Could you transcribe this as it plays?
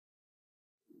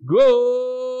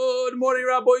Good morning,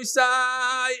 Rabbi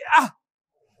Isai.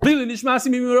 Lili Nishmasi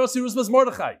Mimirosi Rusmas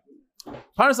Mordechai.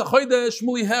 Paras Achoyde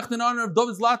Shmuli Hecht in honor of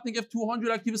David Zlatnik F200,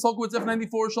 Akiva Solkowitz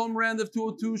F94, Shalom Rand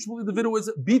F202, Shmuli Davidowitz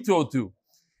B202,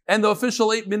 and the official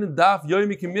 8-minute Daf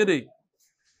Yomi Committee.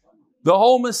 The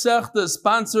whole Masechta is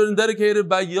sponsored and dedicated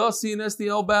by Yossi and Esti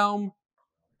Elbaum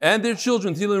and their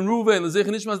children, Tila and Ruvain, Lezech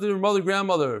Nishmas, their mother,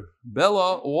 grandmother,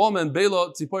 Bella, a woman,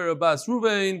 Bela, Tzipoyer Abbas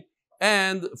Ruvain,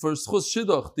 and for Schus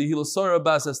Shidduch, the Hilasara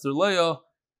Abbas Esther Leah,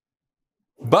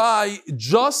 by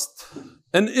Just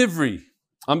and Ivri,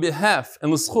 on behalf,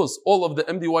 and L'schus, all of the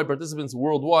MDY participants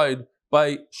worldwide,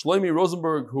 by Shlomi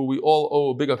Rosenberg, who we all owe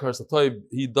a big akar satoib.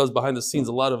 He does behind the scenes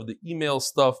a lot of the email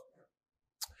stuff.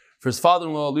 For his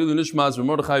father-in-law, Lilu Nishmas,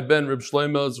 Mordechai Ben, Reb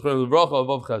Shlomo, Zechron Levracha,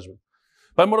 Avav Cheshvan.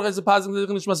 By Mordechai Zepazim, Lilu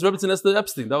Nishmas, Rebbetzin Esther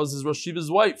Epstein, that was his Rosh Hashiva's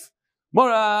wife.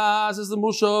 Moraz is the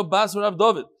Musha Bas Rav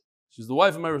David. She's the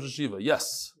wife of my Rosh Hashiva,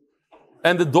 yes.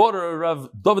 And the daughter of Rav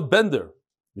David Bender.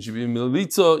 She should be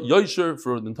Militza Yosher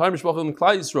for the entire Mishpachah in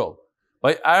Klal Yisrael.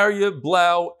 By Arya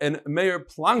Blau and Meir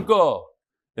Planko,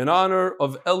 in honor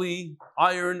of Eli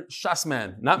Iron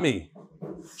Shasman, not me,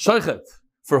 Shoichet,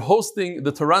 for hosting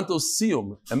the Toronto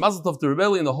Siyum, and Mazel Tov to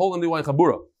Rebelli and the whole MDY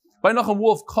Chabura. By Nachum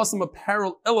Wolf Custom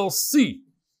Apparel LLC,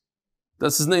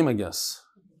 that's his name, I guess.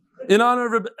 In honor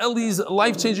of Reb Eli's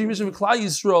life-changing mission for Klal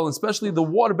Yisrael, and especially the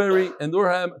Waterbury and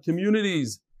Durham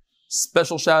communities.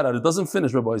 Special shout out. It doesn't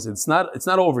finish, Rabbi. It's not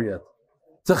over yet.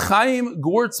 To Chaim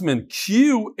Gwartzman,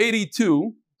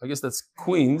 Q82, I guess that's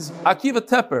Queens. Akiva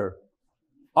Tepper,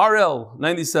 RL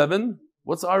 97.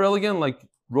 What's RL again? Like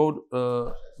Road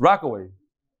Rockaway,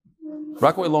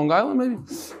 Long Island, maybe.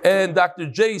 And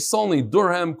Dr. J. Solney,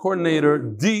 Durham coordinator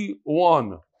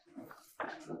D1.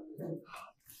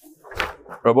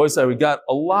 Rabbi Isai, we got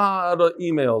a lot of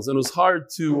emails, and it was hard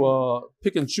to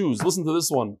pick and choose. Listen to this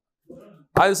one.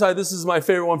 I decided this is my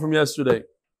favorite one from yesterday.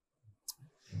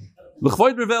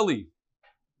 L'chvoid Reveli.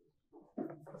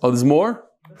 Oh, there's more?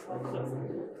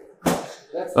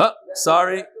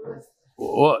 Sorry.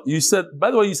 Well, you said,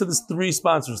 by the way, you said there's 3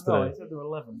 sponsors today. No, I said there were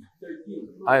 11.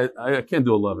 13. I can't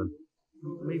do 11.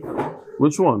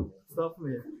 Which one? Stop from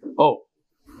here. Oh.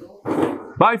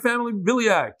 Bye, family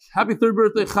Biliak. Happy 3rd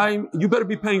birthday, Chaim. You better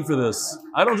be paying for this.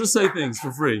 I don't just say things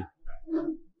for free.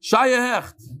 Shaya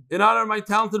Hecht, in honor of my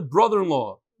talented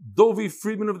brother-in-law, Dovi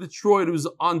Friedman of Detroit, who's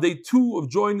on day 2 of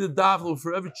joining the Daf, will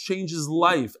forever change his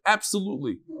life.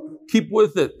 Absolutely. Keep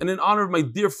with it. And in honor of my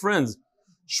dear friends,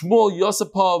 Shmuel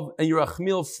Yosipov and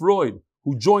Yerachmiel Freud,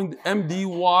 who joined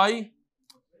MDY.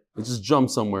 It just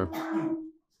jumped somewhere.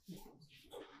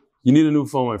 You need a new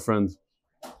phone, my friend.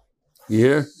 You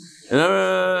hear? And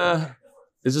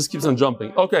it just keeps on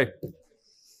jumping. Okay.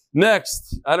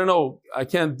 Next. I don't know. I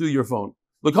can't do your phone.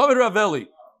 Look, Havid Raveli.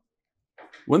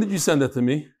 When did you send that to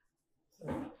me?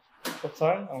 What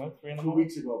time? 3 in the morning. 2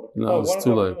 weeks ago. No, it's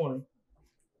too late.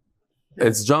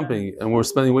 It's jumping, and we're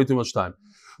spending way too much time.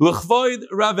 L'chvoid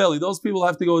Raveli. Those people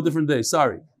have to go a different day.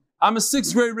 Sorry. I'm a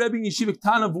 6th grade Rebbe in Yeshiva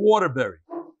Ktan of Waterbury.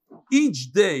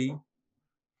 Each day,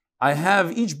 I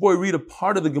have each boy read a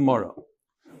part of the Gemara.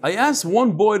 I asked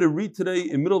one boy to read today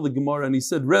in the middle of the Gemara, and he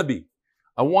said, Rebbe,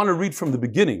 I want to read from the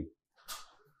beginning.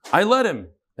 I let him,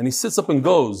 and he sits up and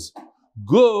goes,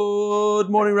 Good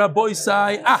morning, Rabbi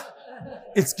Isai.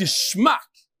 It's Geschmack.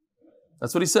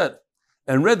 That's what he said.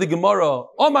 And read the Gemara,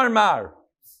 Omar Mar.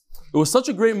 It was such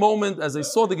a great moment as I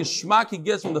saw the Geschmack he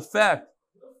gets from the fact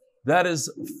that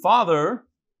his father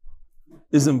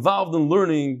is involved in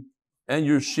learning and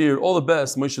your shir. All the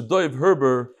best. Moshe Doiv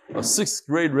Herber, a 6th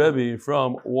grade Rebbe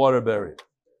from Waterbury.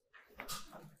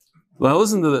 Now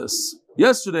listen to this.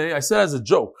 Yesterday, I said as a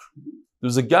joke, there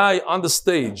was a guy on the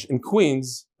stage in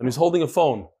Queens, and he's holding a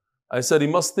phone. I said, he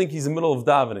must think he's in the middle of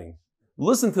davening.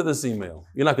 Listen to this email.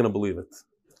 You're not going to believe it.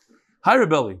 Hi,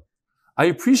 Rebelli. I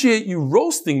appreciate you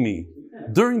roasting me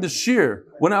during the shir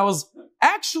when I was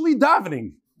actually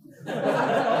davening.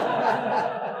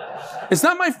 It's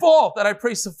not my fault that I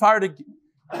pray Sephardic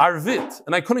Arvit,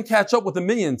 and I couldn't catch up with the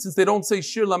millions since they don't say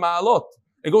shir la ma'alot.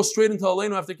 It goes straight into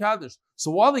Aleinu after Kaddish. So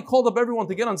while they called up everyone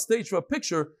to get on stage for a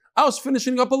picture, I was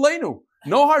finishing up Aleinu.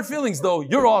 No hard feelings though,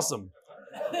 you're awesome.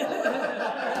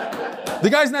 The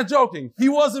guy's not joking. He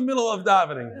was in the middle of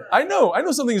davening. I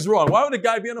know something is wrong. Why would a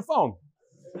guy be on the phone?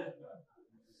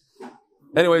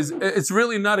 Anyways, it's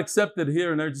really not accepted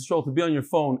here in Eretz Yisrael to be on your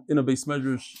phone in a Beis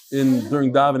Medrash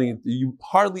during davening. You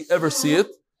hardly ever see it.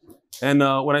 And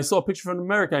when I saw a picture from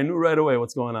America, I knew right away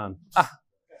what's going on.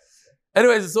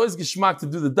 Anyways, it's always geschmack to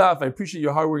do the daf. I appreciate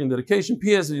your hard work and dedication.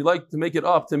 P.S. If you'd like to make it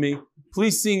up to me,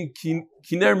 please sing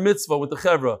Kiner Mitzvah with the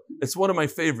Chevra. It's one of my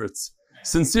favorites.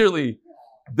 Sincerely,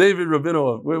 David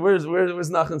Rabinowitz. Where's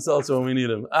Nachman Seltzer when we need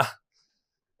him?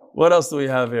 What else do we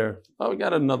have here? Oh, we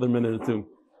got another minute or two.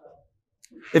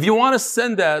 If you want to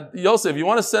send that, Yosef, if you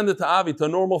want to send it to Avi, to a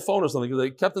normal phone or something, because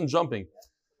they kept on jumping,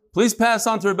 please pass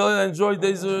on to Rebellion. I enjoyed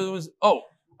days.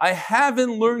 I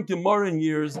haven't learned Gemara in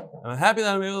years. I'm happy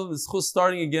that I'm able to this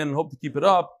starting again and hope to keep it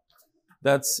up.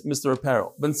 That's Mr.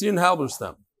 Apparel. Ben Zion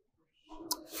Halberstam.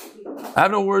 I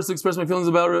have no words to express my feelings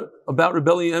about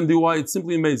Rebellion MDY. It's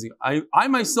simply amazing. I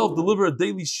myself deliver a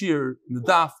daily shir in the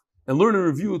daf and learn and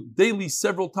review it daily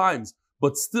several times.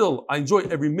 But still, I enjoy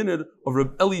every minute of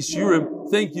Reb Eli Shiurim.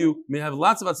 Thank you. May I have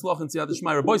lots of atzlach and siyat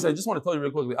shmai. Boys, I just want to tell you real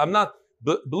quickly. I'm not,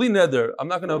 b'li neder, I'm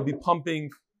not going to be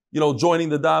pumping, joining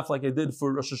the daf like I did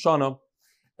for Rosh Hashanah.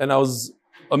 And I was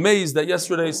amazed that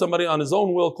yesterday somebody on his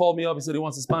own will called me up. He said he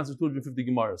wants to sponsor 250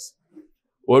 Gemaras.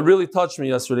 What really touched me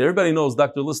yesterday, everybody knows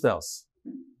Dr. Listhouse.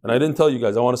 And I didn't tell you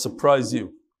guys, I want to surprise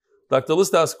you. Dr.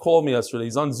 Listhouse called me yesterday.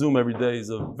 He's on Zoom every day. He's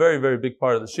a very, very big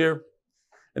part of the shir.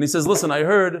 And he says, listen, I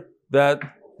heard that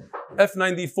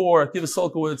F94, Akiva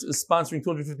Solkowitz, is sponsoring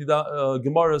 250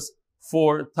 Gemaras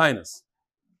for Tainus.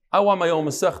 I want my own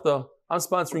Masechta. I'm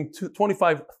sponsoring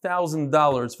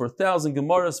 $25,000 for 1,000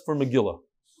 Gemaras for Megillah.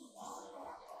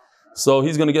 So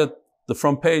he's going to get the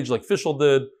front page like Fischl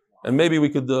did, and maybe we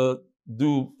could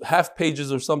do half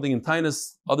pages or something in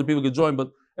Tainus. Other people could join,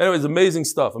 but anyways, amazing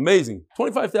stuff. Amazing.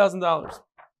 $25,000. And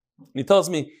he tells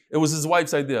me it was his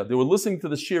wife's idea. They were listening to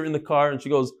the shir in the car, and she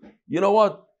goes, you know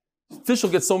what?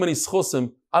 Fischl gets so many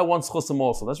schusim. I want schusim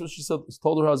also. That's what she said. She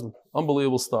told her husband.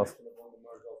 Unbelievable stuff.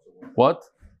 What?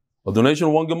 A donation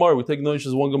of one Gemara. We take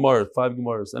donations of one Gemara, 5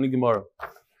 Gemaras, any Gemara.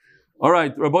 All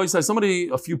right, Rabbi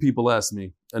Yisai, a few people asked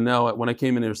me, and now when I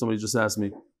came in here, somebody just asked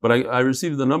me, but I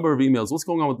received a number of emails. What's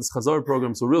going on with this Chazar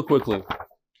program? So real quickly,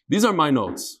 these are my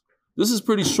notes. This is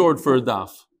pretty short for a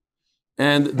daf.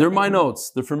 And they're my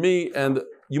notes. They're for me, and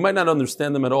you might not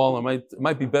understand them at all. It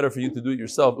might be better for you to do it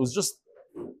yourself. It was just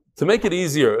to make it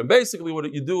easier. And basically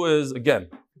what you do is, again,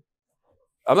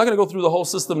 I'm not going to go through the whole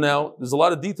system now. There's a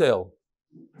lot of detail.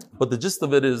 But the gist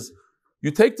of it is, you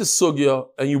take the sugya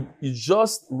and you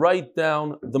just write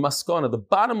down the maskana, the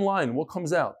bottom line, what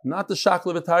comes out. Not the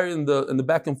shaklevatari and the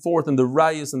back and forth and the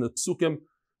rayas and the psukim.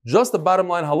 Just the bottom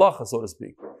line halacha, so to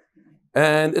speak.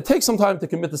 And it takes some time to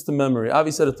commit this to memory. Avi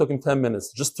said it took him 10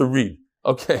 minutes just to read.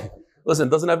 Okay, listen,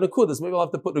 it doesn't have nekudas. Maybe I'll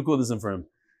have to put nekudas in for him.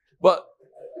 But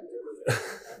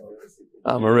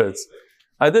I'm a Ritz.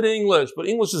 I did English, but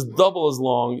English is double as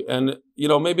long. And,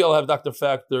 maybe I'll have Dr.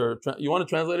 Factor. You want to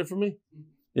translate it for me?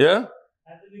 Yeah?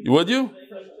 Would you?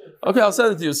 Okay, I'll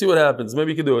send it to you. See what happens.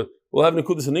 Maybe you can do it. We'll have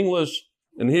nekudas in English,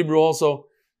 in Hebrew also.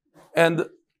 And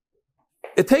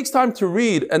it takes time to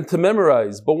read and to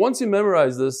memorize. But once you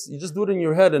memorize this, you just do it in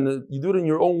your head and you do it in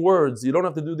your own words. You don't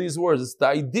have to do these words. It's the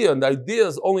idea. And the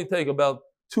ideas only take about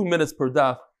 2 minutes per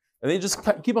daf. And then you just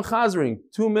keep on chazering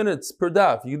 2 minutes per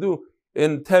daf. You do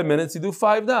in 10 minutes, you do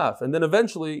 5 daf. And then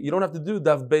eventually, you don't have to do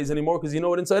daf beis anymore because you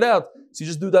know it inside out. So you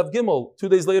just do daf gimel. 2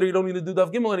 days later, you don't need to do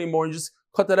daf gimel anymore. You just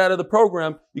cut that out of the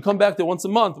program. You come back to once a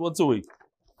month, once a week.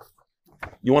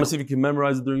 You want to see if you can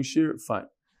memorize it during shir? Fine.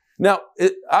 Now,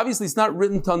 obviously, it's not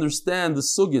written to understand the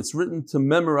sugya. It's written to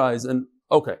memorize. And,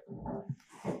 okay.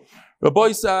 Rabbi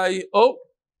Yisai,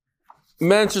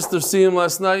 Manchester Siyum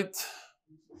last night.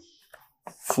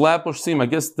 Flatbush Siyum. I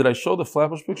guess, did I show the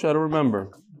Flatbush picture? I don't remember.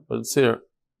 But it's here.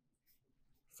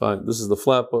 Fine. This is the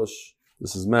Flatbush.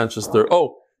 This is Manchester.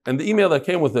 Oh, and the email that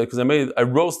came with it, because I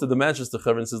roasted the Manchester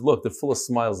chaver and says, look, they're full of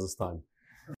smiles this time.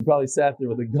 He probably sat there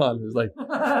with a gun. He was like,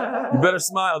 you better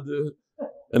smile, dude.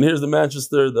 And here's the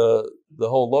Manchester, the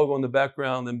whole logo in the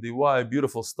background, MDY,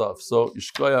 beautiful stuff. So,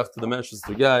 yishkoyach to the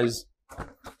Manchester guys.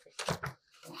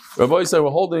 Rabbi said we're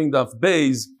holding Daf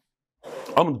Beis,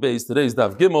 Amud Beis. Today's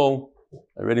Daf Gimel.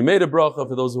 I already made a bracha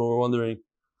for those who were wondering.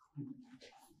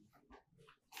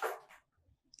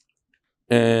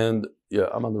 And yeah,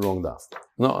 I'm on the wrong daf.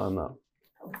 No, I'm not.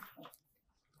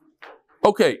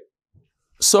 Okay,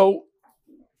 so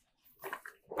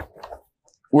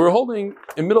we're holding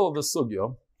in the middle of the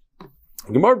sugya.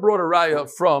 Gemara brought a raya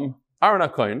from Aaron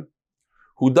HaKohen,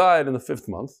 who died in the 5th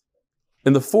month,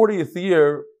 in the 40th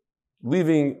year,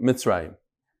 leaving Mitzrayim.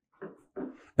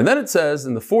 And then it says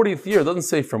in the 40th year, it doesn't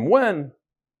say from when,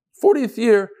 40th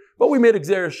year, but we made a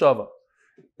Gzera Shava.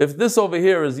 If this over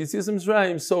here is Yitzias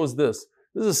Mitzrayim, so is this.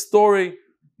 This is a story.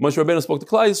 Moshe Rabbeinu spoke to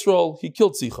Klal Yisrael. He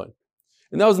killed Sichon.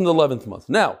 And that was in the 11th month.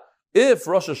 Now, if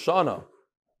Rosh Hashanah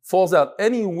falls out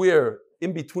anywhere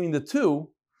in between the two,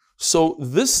 so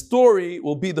this story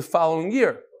will be the following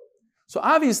year. So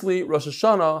obviously, Rosh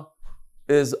Hashanah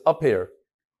is up here.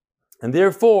 And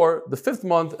therefore, the 5th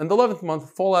month and the 11th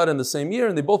month fall out in the same year,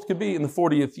 and they both could be in the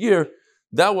 40th year.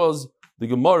 That was the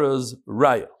Gemara's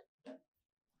Raya.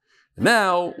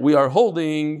 Now we are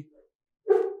holding.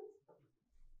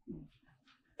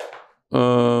 And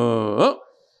we're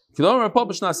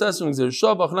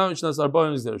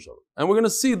going to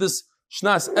see this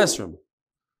Shnas Esrim.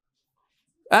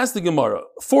 Ask the Gemara,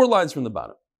 4 lines from the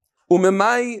bottom.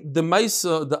 Umemai the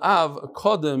Maisa the Av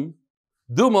Kodem,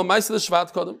 Duma Maisa the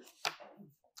Shvat Kodem.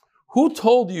 Who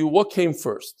told you what came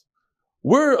first?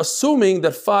 We're assuming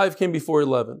that 5 came before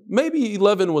 11. Maybe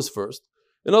 11 was first.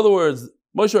 In other words,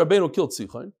 Moshe Rabbeinu killed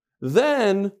Sichon.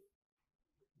 Then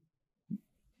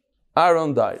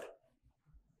Aaron died.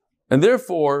 And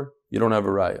therefore, you don't have a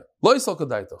raya.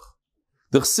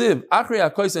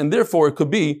 And therefore, it could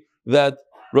be that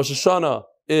Rosh Hashanah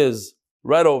is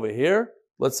right over here,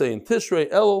 let's say in Tishrei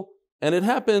Elul, and it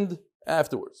happened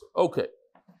afterwards. Okay.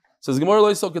 Says Gemara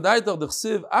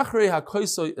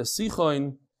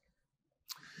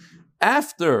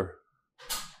after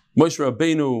Moshe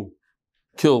Rabbeinu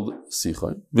killed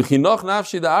Sichon,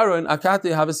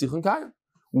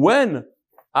 when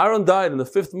Aaron died in the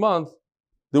 5th month,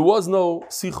 there was no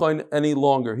Sichon any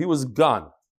longer. He was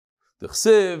gone.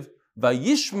 D'chsiv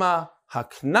vayishma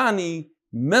haknani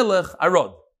melech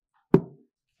Arod.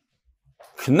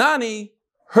 Knani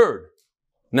heard.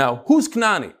 Now, who's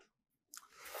Knani?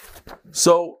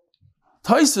 So,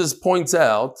 Taisus points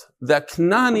out that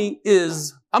Knani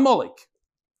is Amalek.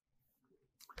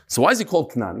 So why is he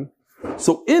called Knani?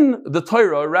 So in the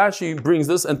Torah, Rashi brings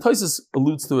this, and Taisus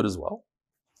alludes to it as well.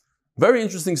 Very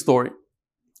interesting story.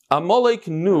 Amalek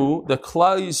knew that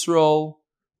Klal Yisrael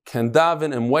can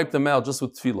daven and wipe them out just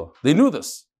with tefillah. They knew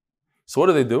this. So what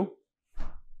do?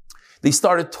 They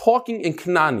started talking in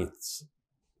Canaanites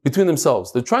between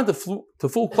themselves. They're trying to fool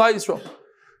Klal Yisrael.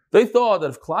 They thought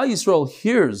that if Klal Yisrael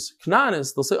hears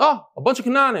Canaanites, they'll say, a bunch of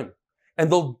Canaanim. And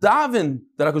they'll daven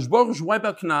that HaKadosh Baruch Hu should wipe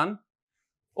out Canaan.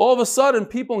 All of a sudden,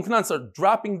 people in Canaan start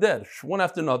dropping dead, one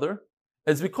after another.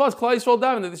 It's because Klal Yisrael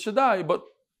daven that they should die, but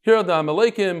here are the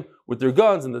Amalekim with their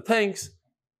guns and the tanks,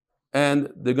 and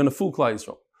they're going to fool Klal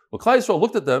Yisrael. Well, Klal Yisrael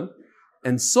looked at them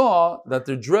and saw that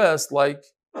they're dressed like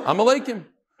Amalekim.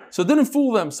 So it didn't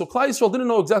fool them. So Klal Yisrael didn't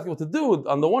know exactly what to do.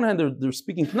 On the one hand, they're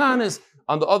speaking Canaanis.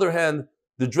 On the other hand,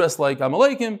 they're dressed like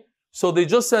Amalekim. So they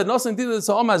just said,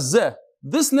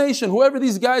 this nation, whoever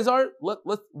these guys are,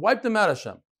 let's wipe them out,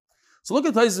 Hashem. So look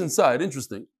at Taisus inside.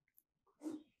 Interesting.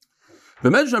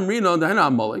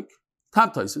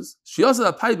 Top Taisus. She also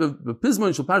had type of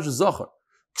Pizman Shel Parshas Zachar.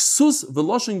 Ksus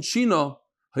v'loshin chino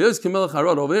hayos kemelech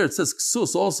harod. Over here it says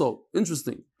ksus also.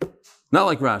 Interesting. Not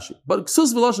like Rashi, but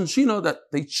ksus v'loshin chino,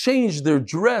 that they changed their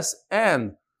dress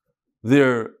and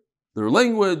their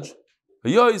language.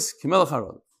 Hayos kemelech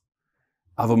harod.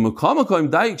 Ava mukamakoim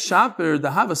daik shaper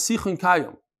dahava sichon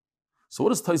kayom. So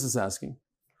what is Taisus asking?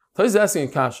 Taisus is asking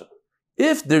a kasha.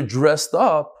 If they're dressed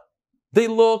up, they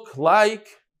look like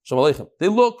they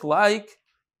look like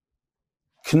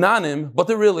Knaanim, but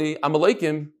they're really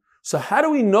Amalekim. So how do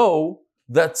we know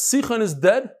that Sichon is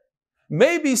dead?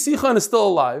 Maybe Sichon is still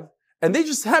alive, and they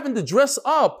just happen to dress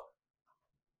up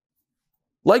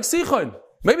like Sichon.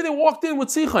 Maybe they walked in with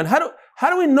Sichon. How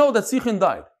do we know that Sichon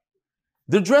died?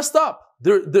 They're dressed up.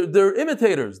 They're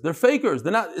imitators. They're fakers.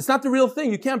 It's not the real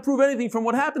thing. You can't prove anything from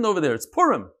what happened over there. It's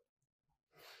Purim.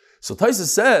 So Taisus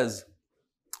says,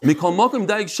 so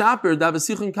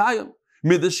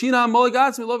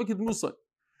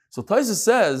Taisus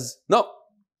says, no,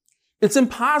 it's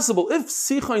impossible. If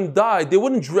Sichon died, they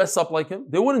wouldn't dress up like him.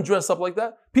 They wouldn't dress up like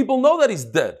that. People know that he's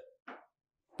dead.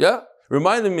 Yeah?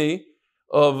 Reminded me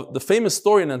of the famous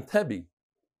story in Entebbe.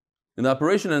 In the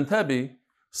operation in Entebbe,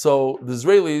 so the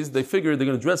Israelis, they figured they're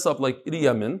going to dress up like Idi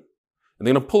Amin, and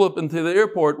they're going to pull up into the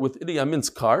airport with Idi Amin's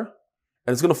car,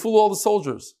 and it's going to fool all the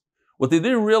soldiers. What they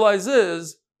didn't realize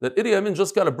is that Idi Amin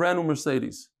just got a brand new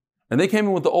Mercedes, and they came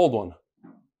in with the old one.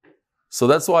 So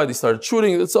that's why they started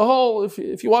shooting. It's a whole,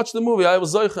 if you watch the movie, I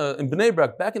was Zoicha in Bnei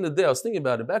Brak, back in the day, I was thinking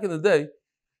about it, back in the day,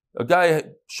 a guy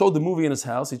showed the movie in his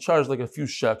house, he charged like a few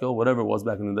shekel, whatever it was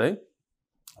back in the day.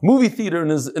 Movie theater in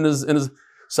his.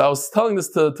 So I was telling this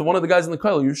to one of the guys in the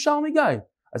Kollel, you're a Yerushalmi guy.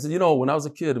 I said, when I was a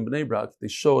kid in Bnei Brak, they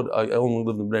showed, I only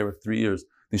lived in Bnei Brak 3 years,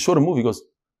 they showed a movie, he goes,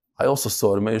 I also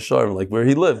saw it in Meir Sharm, like where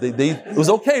he lived. It was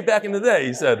okay back in the day,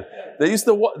 he said. They used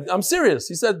to, I'm serious.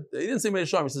 He said, he didn't say Meir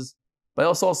Sharm, he says, by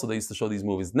us also they used to show these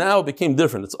movies. Now it became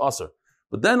different, it's usher.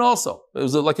 But then also, it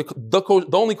was the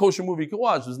only kosher movie you could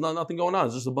watch. There's nothing going on,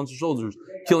 it's just a bunch of soldiers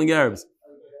killing Arabs.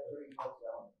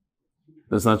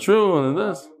 That's not true, and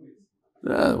this.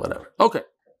 Yeah, whatever. Okay.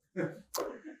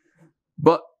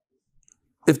 But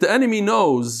if the enemy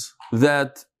knows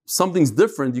that something's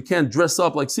different, you can't dress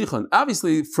up like Sichon.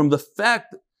 Obviously, from the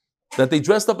fact that they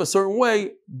dressed up a certain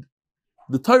way,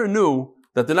 the Torah knew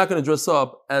that they're not going to dress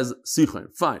up as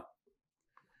Sichon. Fine.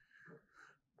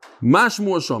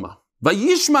 Mashmur Shoma.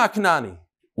 Vayishma Knani,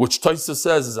 which Taisa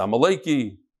says is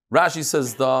Amaleki. Rashi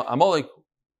says the Amalek.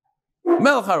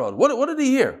 Melech Harod. What did he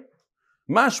hear?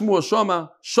 Mashmur Shoma.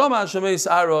 Shoma Shemeis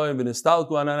Aroim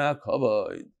v'nistalku anana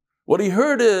kavod. What he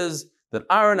heard is that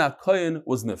Aaron HaKohen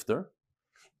was nifter,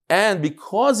 and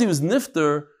because he was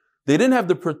nifter, they didn't have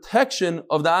the protection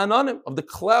of the Ananim, of the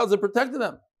clouds that protected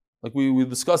them. Like we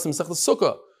discussed in Masechet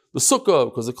Sukkah. The Sukkah,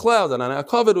 because the clouds, and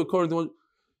Anakavod, according to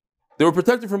they were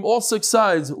protected from all six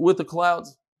sides with the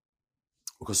clouds.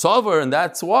 And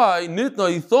that's why Nitna,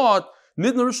 he thought,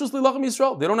 Nitna Rishus Lilachim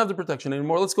Yisrael. They don't have the protection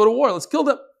anymore. Let's go to war. Let's kill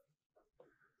them.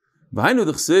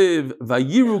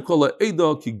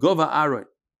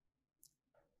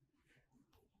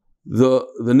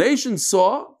 The nation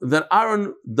saw that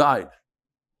Aaron died.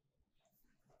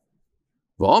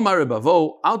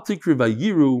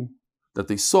 That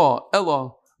they saw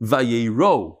Ella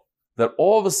Vayero, that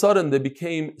all of a sudden they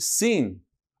became seen.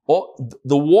 All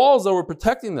the walls that were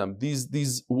protecting them,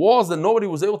 these walls that nobody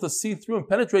was able to see through and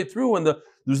penetrate through, and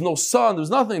there's no sun, there's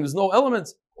nothing, there's no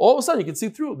elements. All of a sudden you can see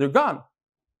through, they're gone.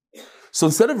 So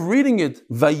instead of reading it,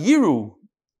 Vayiru,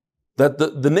 that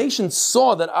the nation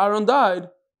saw that Aaron died,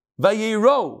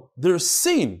 Vayero, they're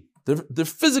seen. They're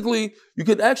physically, you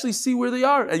can actually see where they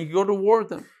are, and you can go to war with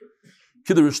them.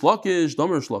 Kidder Rish Lakish,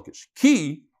 Domer Rish Lakish.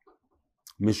 Ki,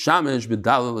 Mishamesh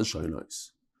B'dalel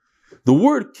L'shoynois. The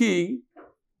word ki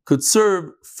could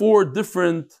serve 4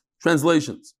 different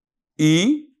translations.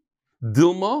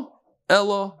 Dilma,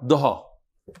 Ella, Daha.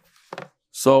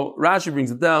 So Rashi brings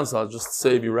it down, so I'll just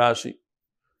save you Rashi.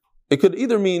 It could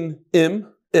either mean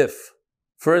if.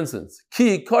 For instance,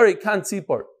 ki kari kan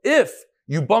tzipar. If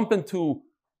you bump into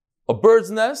a bird's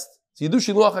nest, so you do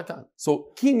shiluach hakan. So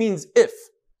ki means if.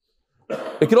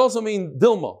 It could also mean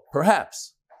dilma,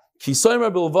 perhaps. Ki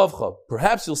soimer bilvavcha,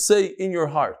 perhaps you'll say in your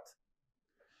heart.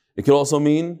 It could also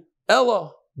mean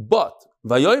ella, but.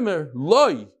 Vayomer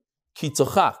loy ki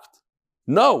tzachakt.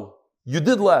 No, you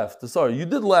did laugh. Sorry, you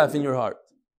did laugh in your heart.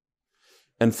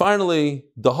 And finally,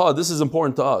 daha, this is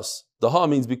important to us. Daha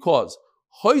means because.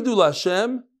 Hoidu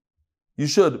Lashem, you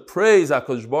should praise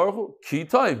HaKadosh Baruch Hu, ki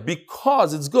taiv,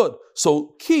 because it's good.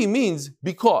 So ki means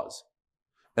because.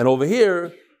 And over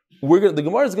here, the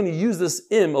Gemara is going to use this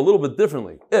im a little bit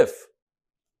differently. If.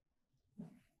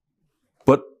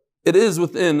 But it is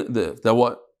within the if. That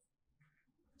what?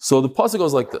 So the pasuk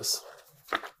goes like this.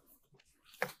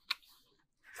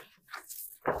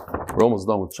 We're almost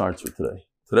done with charts for today.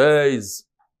 Today's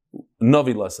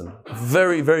Navi lesson.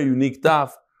 Very, very unique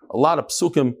daf. A lot of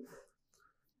psukim.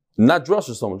 Not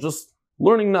drusha so much, just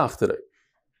learning nach today.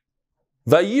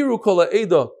 Vayiru kol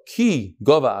ha'eda ki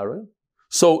gava Aaron.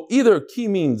 So either ki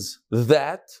means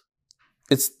that,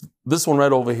 it's this one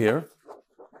right over here,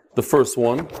 the first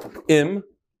one, im,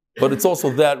 but it's also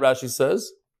that, Rashi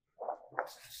says.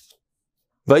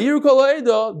 Vayiru kol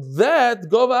ha'eda, that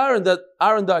gava Aaron, that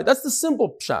Aaron died. That's the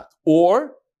simple pshat.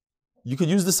 Or you could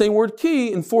use the same word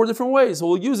ki in 4 different ways. So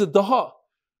we'll use it daha.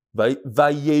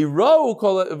 Vayero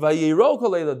kol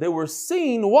ha'eda, they were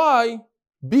seen. Why?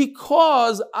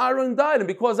 Because Aaron died, and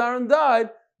because Aaron died,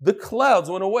 the clouds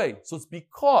went away. So it's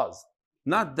because,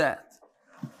 not that.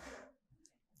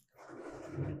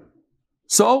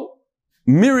 So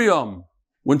Miriam,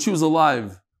 when she was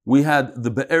alive, we had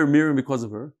the Be'er Miriam because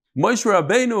of her. Moshe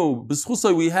Rabbeinu,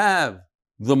 b'schusay we have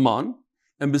the man,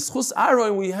 and b'schus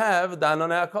Aaron we have the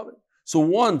Ananei HaKavod. So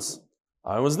once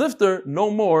Aaron was nifter,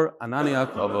 no more Ananei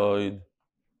HaKavod.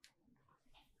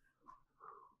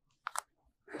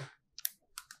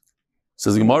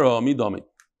 Says Gemara, Amidami.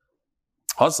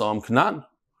 Hasam Knan.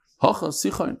 Hacha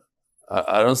Sichon.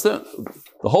 I don't understand.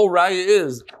 The whole raya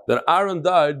is that Aaron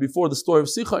died before the story of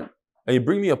Sichon. And you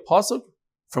bring me a pasuk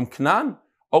from Knan?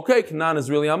 Okay, Knan is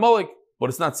really Amalek, but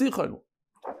it's not Sichon.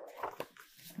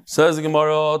 Says the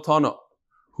Gemara, Tana.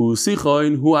 Who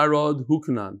Sichon, who Arad, who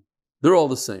Knan. They're all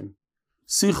the same.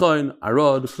 Sichon,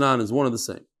 Arad, Knan is one of the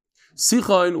same.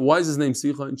 Sichon, why is his name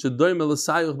Sichon?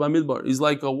 He's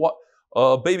like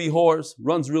a baby horse,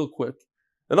 runs real quick.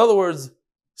 In other words,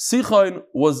 Sichon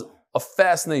was a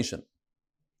fast nation.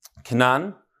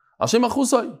 Canaan, Hashem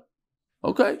Achusai.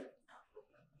 Okay.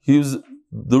 He was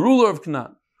the ruler of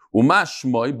Canaan. Umash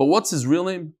Shmoy, but what's his real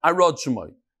name? Arad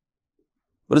Shmoy.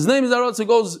 But his name is Arad, so it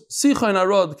goes Sichon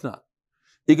Arad Canaan.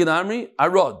 Igad Amri,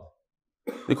 Arad.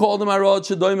 They called him Arad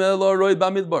Shedoim Elo Roid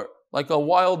Bamidbar, like a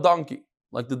wild donkey,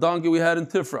 like the donkey we had in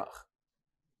Tifrach.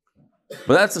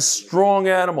 But that's a strong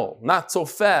animal, not so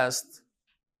fast,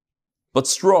 but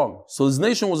strong. So his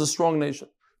nation was a strong nation.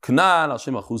 Canaan,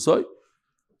 Hashem Achusai.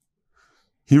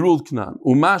 He ruled Canaan.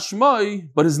 Umashmai,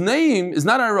 but his name is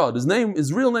not Arad.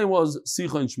 His real name was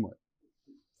Sicha and Shmai.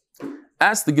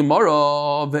 Ask the Gemara,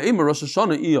 Ve'ema Rosh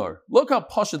Hashanah Iyar. Look how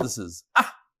pasha this is.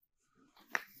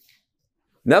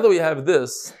 Now that we have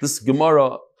this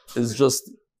Gemara is just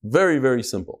very, very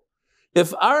simple.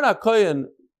 If Aaron HaKohen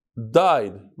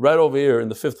died right over here in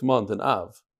the 5th month in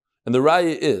Av, and the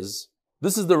raya is,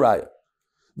 this is the raya,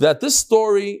 that this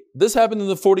story, this happened in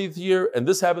the 40th year, and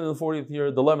this happened in the 40th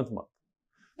year, the 11th month.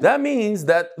 That means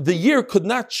that the year could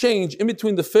not change in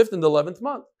between the 5th and the 11th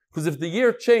month. Because if the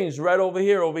year changed right over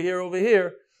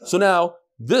here, so now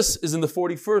this is in the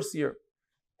 41st year.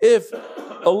 If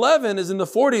 11 is in the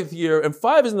 40th year and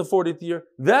 5 is in the 40th year,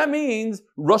 that means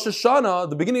Rosh Hashanah,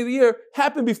 the beginning of the year,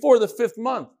 happened before the 5th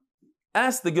month.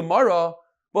 Ask the Gemara,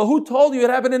 well, who told you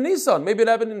it happened in Nisan? Maybe it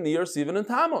happened in Iyar, Sivan, and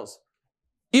Tammuz.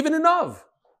 Even in Av.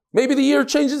 Maybe the year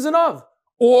changes in Av.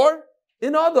 Or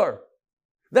in Adar.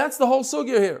 That's the whole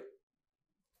sugya here.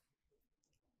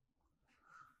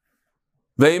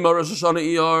 Ve'ima Rosh Hashanah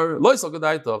Iyar, lo yisal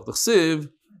k'daitach, d'chsiv,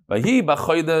 v'hi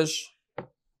b'chodesh,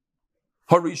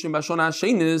 harishim b'shana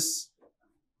hashenis.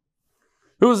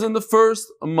 It was in the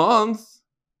 1st month,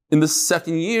 in the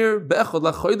 2nd year, be'echad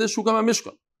l'chodesh hukam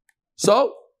ha'mishkan.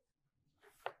 So,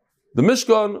 the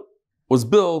Mishkan was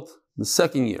built in the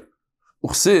 2nd year.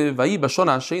 Uchsiv, v'hi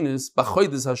b'shana hashenis,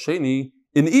 b'chodesh hasheni,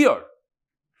 in Iyar.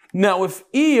 Now, if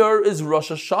Iyar is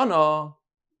Rosh Hashanah,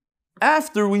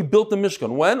 after we built the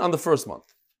Mishkan, when? On the 1st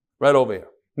month. Right over here.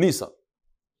 Nisan.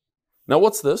 Now,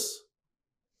 what's this?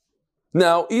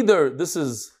 Now, either this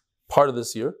is part of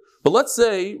this year, but let's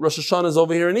say Rosh Hashanah is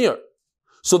over here in Iyar.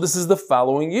 So this is the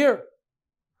following year.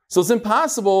 So it's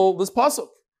impossible, this pasuk.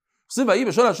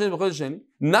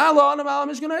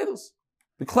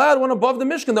 The cloud went above the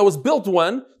Mishkan that was built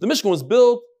when? The Mishkan was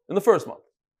built in the 1st month.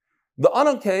 The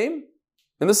Anan came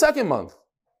in the 2nd month.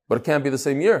 But it can't be the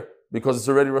same year, because it's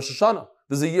already Rosh Hashanah.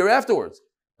 This is a year afterwards.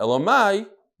 Elamai,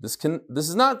 this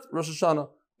is not Rosh Hashanah.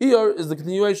 Iyar is the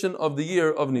continuation of the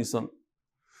year of Nisan.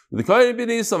 The Kari be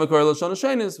Nisan, the Kari L'Shana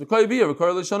Shenis, the Kari B'Iyar, the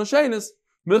Kari L'Shana Shenis,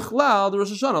 Michlal, the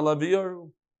Rosh Hashanah, La B'Iyar.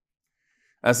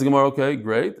 Ask the Gemara, okay,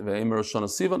 great. Ve'emer Rosh Hashanah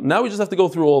Sivan. Now we just have to go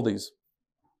through all these.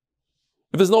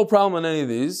 If there's no problem in any of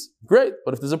these, great.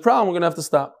 But if there's a problem, we're going to have to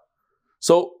stop.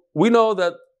 So we know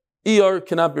that Iyar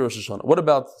cannot be Rosh Hashanah. What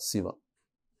about Sivan?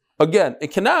 Again,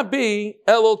 it cannot be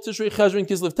Elul, Tishrei, Cheshvan,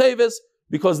 Kislev, Teves,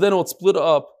 because then it will split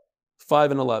up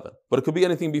 5 and 11. But it could be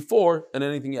anything before and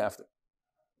anything after.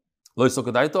 The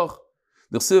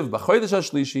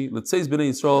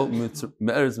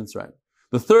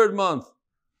 3rd month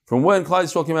from when Klal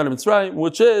Yisrael came out of Mitzrayim,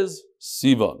 which is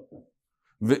Sivan.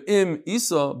 Ve'im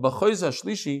Isa b'chodesh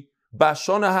hashlishi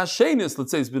b'shana hashenis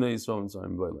l'tzeis b'nei Yisrael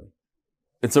Mitzrayim.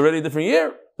 It's already a different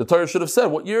year. The Torah should have said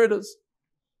what year it is.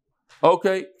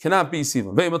 Okay, cannot be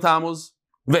Sivan. Ve'ima Tammuz,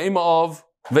 Ve'ima Av,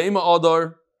 Ve'ima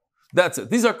Adar. That's it.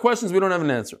 These are questions we don't have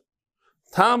an answer.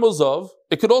 Tammuz Av,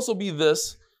 it could also be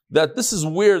this, that this is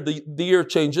where the year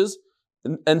changes,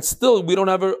 and still we don't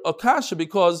have a kasha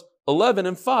because 11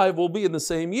 and 5 will be in the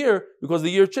same year because the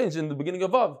year changed in the beginning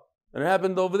of Av. And it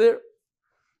happened over there.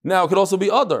 Now it could also be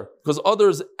Adar, because Adar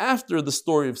is after the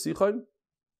story of Sichon.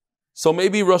 So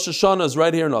maybe Rosh Hashanah is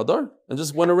right here in Adar, and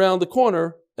just went around the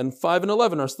corner, and 5 and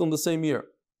 11 are still in the same year.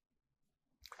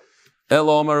 We're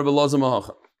going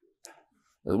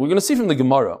to see from the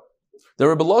Gemara that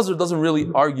Rabbi Lazar doesn't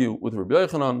really argue with Rabbi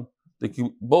Yochanan. They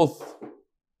both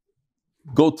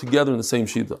go together in the same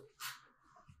shita.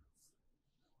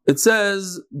 It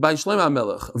says, by Shlomo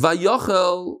HaMelech,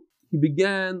 Vayachel, he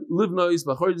began Livnois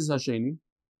B'chodesh Hasheni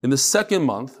in the 2nd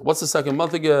month. What's the 2nd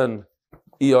month again?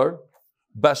 Iyar.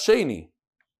 Basheni.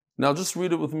 Now just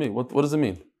read it with me. What does it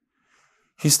mean?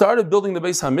 He started building the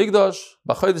Beis Hamikdash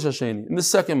B'chodesh Hasheni in the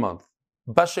 2nd month.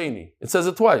 Basheni. It says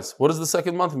it twice. What does the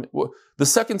 2nd month mean? The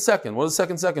second. What does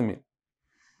the second mean?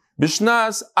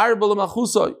 Bishnas Arba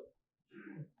L'Machusai.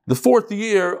 The 4th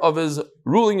year of his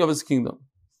ruling of his kingdom.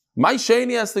 My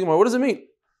Sheni asked the Gemara, what does it mean?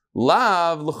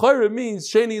 Lav L'chayre means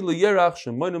Sheni L'Yerach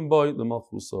Shemonim Boy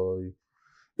L'Malchusai.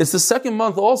 It's the 2nd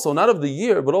month also, not of the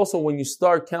year, but also when you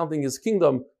start counting his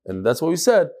kingdom, and that's what we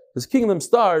said, his kingdom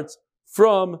starts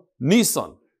from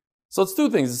Nisan. So it's 2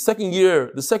 things, the 2nd year,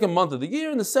 the 2nd month of the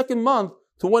year, and the 2nd month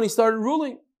to when he started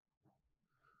ruling.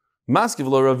 Maybe it's the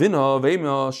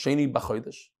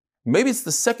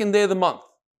 2nd day of the month.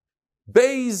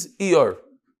 Beis Iyar.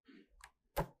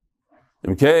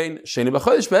 The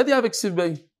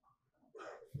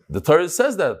Torah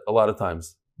says that a lot of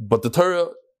times, but the Torah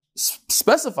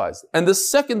specifies, and the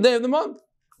 2nd day of the month.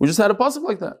 We just had a pasuk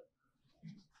like that.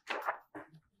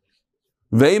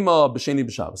 Maybe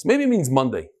it means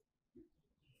Monday.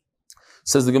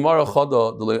 Says the Gemara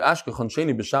Chada, the Ashka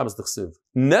Chansheni b'Shabbos d'chsiv.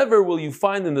 Never will you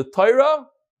find in the Torah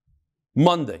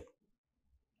Monday.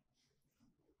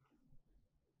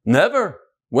 Never.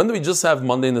 When do we just have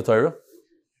Monday in the Torah?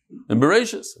 In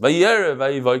Bereshis. Vayere,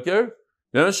 Vayivaker,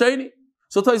 Yom Sheni.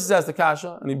 So Tosfos asks the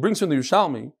Kasha, and he brings from the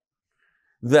Yerushalmi,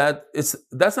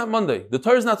 that's not Monday. The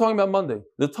Torah is not talking about Monday.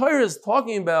 The Torah is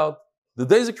talking about the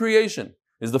days of creation.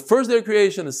 Is the first day of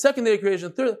creation, the second day of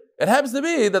creation, third. It happens to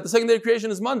be that the second day of creation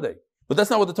is Monday. But that's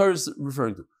not what the Torah is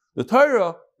referring to. The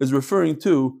Torah is referring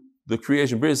to the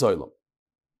creation, Bris Olam.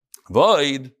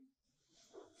 Void.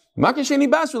 Makasheni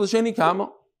Basra, Lasheni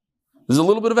Kama. There's a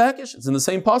little bit of a hekesh. It's in the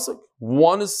same pasuk.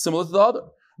 One is similar to the other.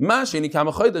 Masheni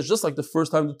Kama Chodesh, just like the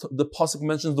first time the pasuk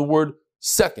mentions the word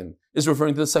second, is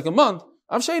referring to the second month.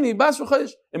 Avsheni Basra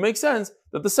Chodesh. It makes sense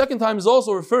that the second time is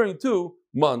also referring to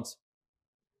months.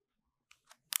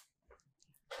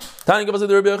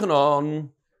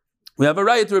 We have a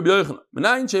raya to Rabbi Yochanan.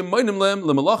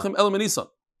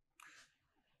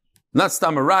 Not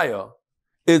stam a raya.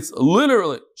 It's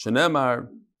literally shenemar.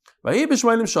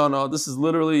 This is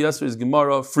literally yesterday's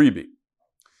Gemara freebie.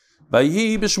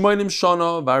 Vayhi b'shmoinim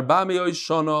shana v'arba me'oy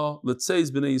shana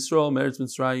l'tzeis b'nei Yisrael me'eretz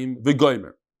Mitzrayim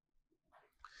v'goymer.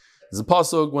 There's a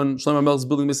pasuk when Shlomo Melech is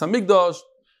building Beis Hamikdash.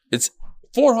 It's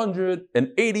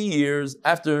 480 years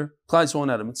after Klal Yisrael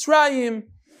went out of Mitzrayim.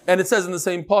 And it says in the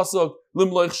same pasuk,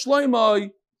 Limloich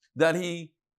Shloimoi, that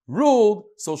he ruled.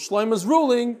 So Shloimo's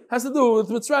ruling has to do with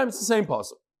Mitzrayim. It's the same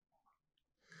pasuk.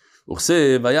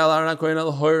 Uchsiv vayal Aaron HaKohen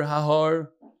al hor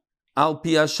hahor al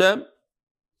pi Hashem.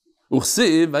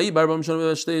 Uchsiv vayibar b'mishon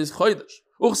v'shteis chodesh.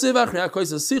 Uchsiv achrei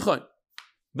hakois sichon.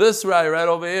 This right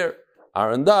over here.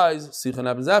 Aaron dies. Sichon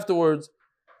happens afterwards.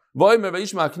 V'omer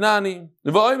v'yishma Knani.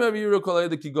 V'omer v'yiru kol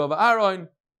edek yigov Aaron.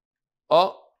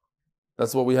 Oh.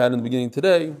 That's what we had in the beginning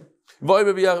today. That's the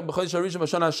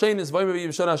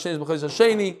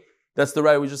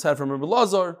raya we just had from Rabbi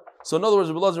Lazar. So in other words,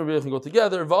 Rabbi Lazar and Rabbi Yochanan go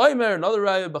together. Another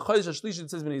raya, it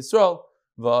says in Yisrael.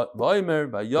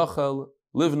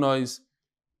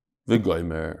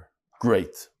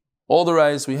 Great. All the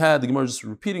rayas we had, the Gemara is just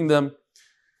repeating them.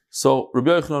 So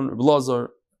Rabbi Yochanan, Rabbi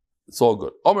Lazar, it's all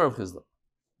good. Omer of Chizda.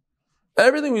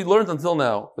 Everything we learned until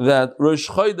now, that Rosh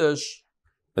Chodesh,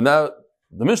 and now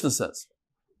the Mishnah says,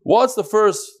 what's the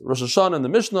first Rosh Hashanah in the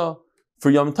Mishnah for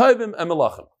Yom Tovim and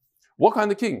Melachim? What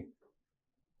kind of king?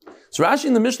 So Rashi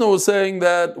in the Mishnah was saying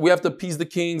that we have to appease the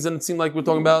kings, and it seemed like we're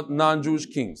talking about non-Jewish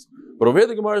kings. But over here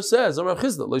the Gemara says,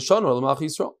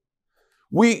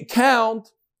 we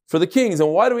count for the kings.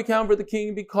 And why do we count for the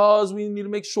king? Because we need to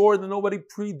make sure that nobody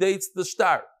predates the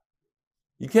star.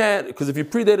 You can't, because if you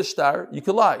predate a star, you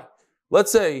could lie.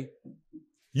 Let's say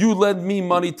you lend me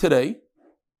money today.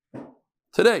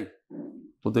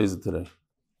 What day is it today?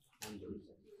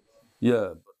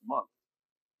 Yeah, but month.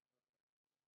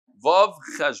 Vav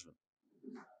Cheshvan.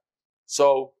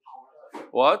 So,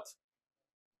 what?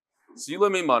 So you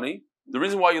lent me money. The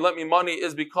reason why you lent me money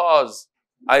is because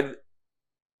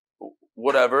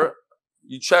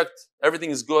you checked,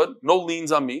 everything is good, no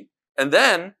liens on me. And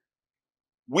then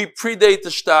we predate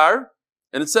the star,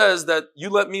 and it says that you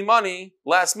lent me money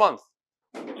last month.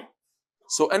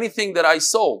 So anything that I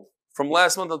sold from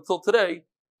last month until today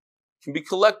can be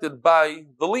collected by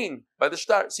the lien, by the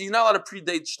star. So you're not allowed to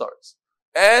predate stars.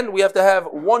 And we have to have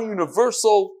one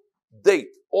universal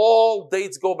date. All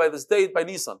dates go by this date, by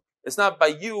Nisan. It's not by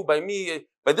you, by me,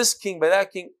 by this king, by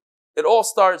that king. It all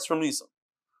starts from Nisan.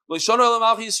 But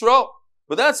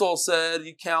that's all said,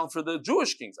 you count for the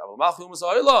Jewish kings.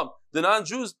 The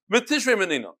non-Jews,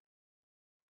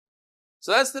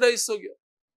 so that's today's sugya.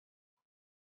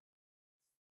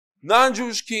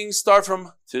 Non-Jewish kings start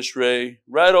from Tishrei,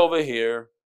 right over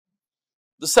here,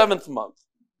 the 7th month.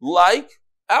 Like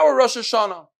our Rosh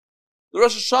Hashanah. The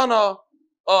Rosh Hashanah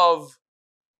of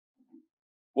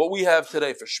what we have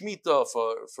today for Shemitah,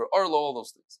 for Arlo, all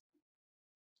those things.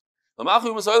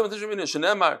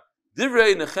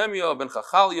 Divrei Nehemiah ben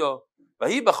Chachalia,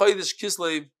 Vahi b'chodesh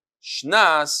Kislev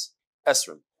Shnas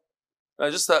Esrim. Now,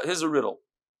 here's a riddle.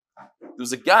 There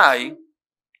was a guy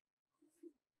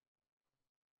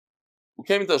who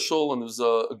came into a shul, and there was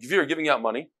a gvir giving out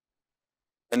money,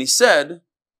 and he said,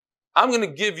 I'm going to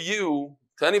give you,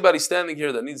 to anybody standing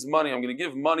here that needs money, I'm going to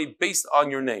give money based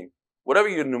on your name. Whatever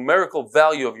your numerical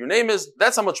value of your name is,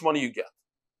 that's how much money you get.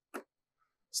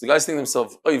 So the guy's thinking to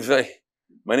himself, oy vey,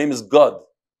 my name is God.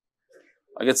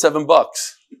 I get $7.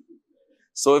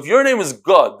 So if your name is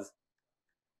God,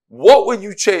 what would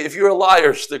you change? If you're a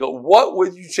liar, what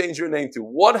would you change your name to?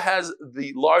 What has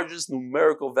the largest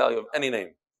numerical value of any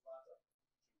name?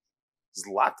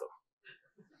 Zlata.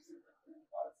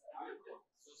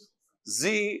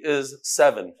 Z is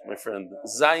 7, my friend.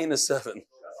 Zayin is 7.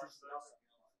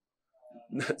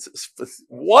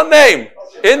 One name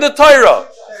in the Torah.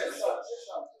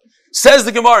 Says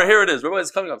the Gemara. Here it is.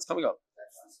 Everybody's coming up. It's coming up.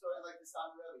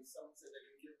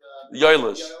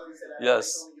 Yoilish.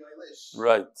 Yes.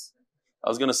 Right. I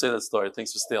was going to say that story.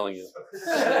 Thanks for stealing it.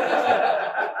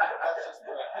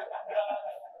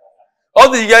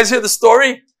 Oh, did you guys hear the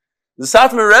story? The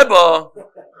Satmar Rebbe,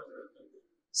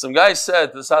 some guy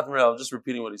said to the Satmar Rebbe, I'm just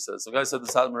repeating what he said. Some guy said to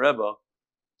the Satmar Rebbe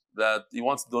that he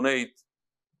wants to donate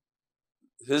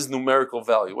his numerical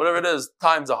value, whatever it is,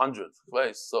 times 100.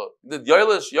 Right? So the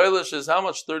Yoilish is how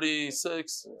much?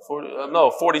 36? 40, no,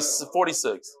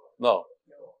 46. No.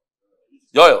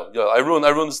 Yoel. I ruined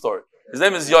the story. His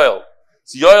name is Yoel.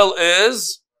 So Yoel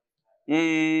is,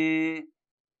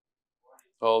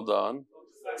 hold on,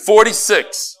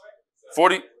 46.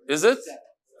 40, is it? Is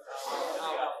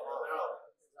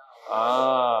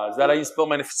that how you spell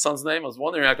my son's name? I was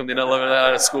wondering how come they didn't let him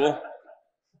out of school.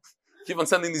 Keep on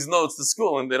sending these notes to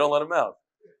school and they don't let him out.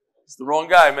 It's the wrong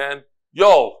guy, man.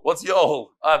 Yol. What's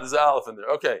Yol? There's an aleph in there.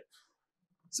 Okay.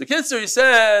 So Kitzer, he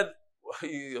said,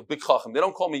 a big chacham. They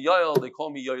don't call me Yoel, they call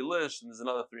me Yoilish, and there's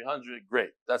another 300.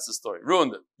 Great. That's the story.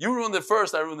 Ruined it. You ruined it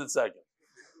first, I ruined it second.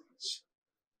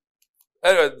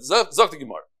 Anyway, Zok the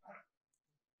Gemara.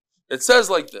 It says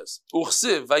like this.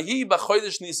 Uchsiv, Vahi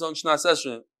b'chodesh Nisan shnas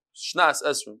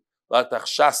esrim,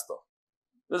 Atachshasta.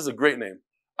 This is a great name.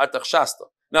 Atachshasta.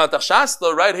 Now,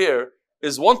 Atachshasta right here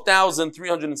is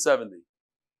 1,370.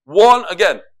 One,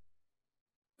 again,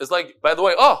 it's like, by the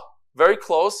way, very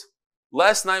close.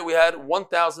 Last night we had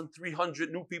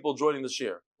 1,300 new people joining the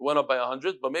share. It went up by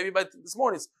 100, but maybe by this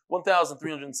morning it's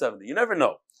 1,370. You never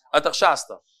know.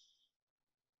 Atachshasta.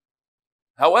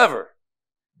 However,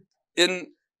 in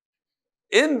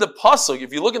the pasuk,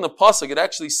 if you look in the pasuk, it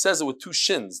actually says it with two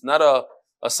shins, not a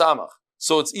samach.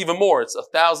 So it's even more. It's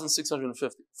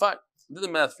 1,650. Fine. I did the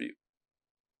math for you.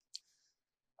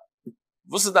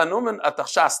 What's the nomen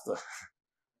Atachshasta?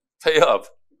 Pay up.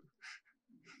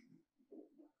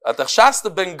 Atachshasta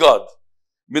ben God.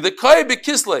 Midekai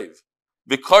bekislev.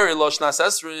 Vikari lo shnas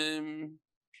esrim.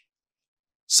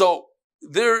 So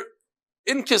they're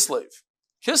in Kislev.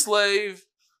 Kislev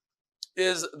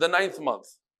is the 9th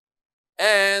month.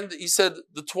 And he said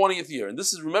the 20th year. And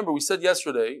this is, remember, we said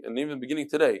yesterday, and even beginning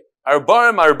today,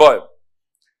 Arbaim.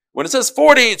 When it says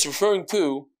 40, it's referring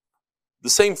to the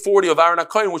same 40 of Aaron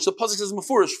HaKohen, which the pasuk says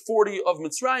Mefurish, 40 of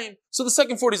Mitzrayim. So the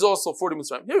second 40 is also 40 of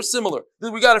Mitzrayim. Here's similar.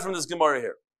 We got it from this Gemara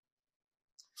here.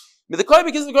 Midakoi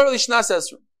because Vikar Lishnas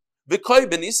Esrim. Vikoi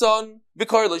benisan,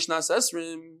 Vikar Lishnas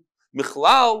Esrim.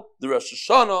 Michlal, the Rosh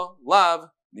Hashanah, Lav,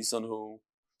 Nisan Hu.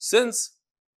 Since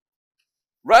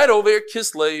right over here,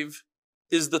 Kislev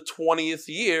is the 20th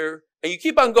year, and you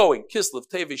keep on going. Kislev,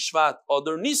 Tevi, Shvat,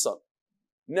 Adar, Nisan.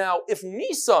 Now, if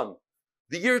Nisan,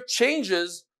 the year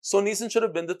changes, so Nisan should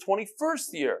have been the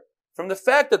 21st year. From the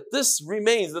fact that this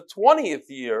remains the 20th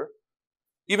year,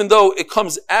 even though it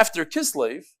comes after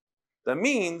Kislev, that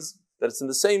means that it's in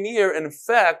the same year, and in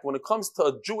fact, when it comes to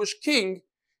a Jewish king,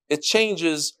 it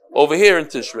changes over here in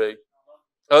Tishrei.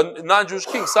 Non-Jewish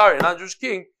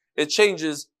king, it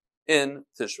changes in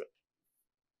Tishrei.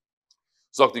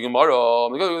 Zok the Gemara,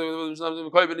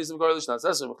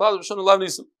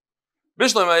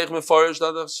 Bishlam Mefarish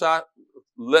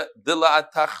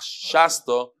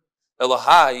Dilatachshasta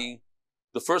Elahai,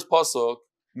 the first pasuk,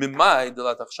 Mimai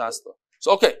Dilatachshasta.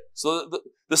 So okay, so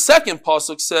the second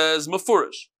pasuk says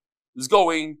Mefurish is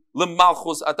going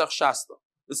Lemalchus Atachshasta.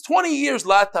 It's 20 years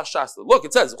Latachshasta. Look,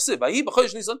 it says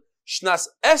Shnas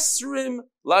Esrim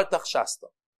Latachshasta.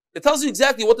 It tells you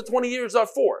exactly what the 20 years are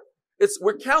for.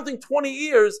 We're counting 20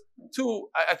 years to,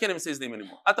 I can't even say his name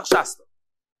anymore, Atachshasta.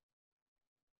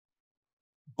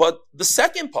 But the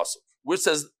second pasuk, where it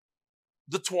says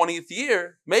the 20th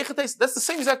year, that's the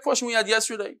same exact question we had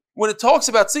yesterday. When it talks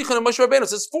about Tzichon and Moshe Rabbeinu, it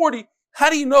says 40. How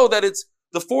do you know that it's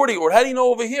the 40? Or how do you know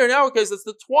over here, in our case, it's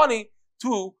the 20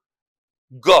 to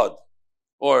God,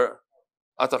 or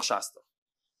Atachshasta?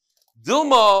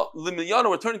 Dilma Limilyano,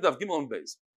 we're turning to Gimel and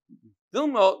Beis.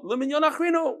 Dilma Limilyano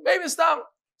Achrino, maybe it's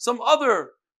some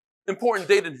other important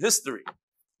date in history.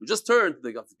 We just turned to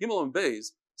the Gimel and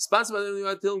Beis. Sponsored by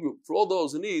the Tehillim Group. For all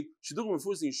those who need Shidduchim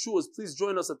Mefurish Yeshuas, please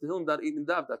join us at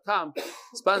tehillim.evendav.com.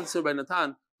 Sponsored by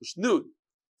Natan Shnud,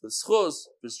 for Schos,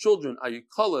 for his children, Aryeh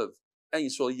Kalev and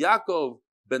Yisrael Yaakov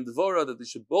Ben Devora, that they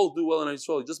should both do well in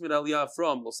Yisrael. He just made Aliyah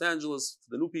from Los Angeles for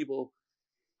the new people,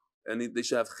 and they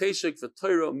should have Cheshek for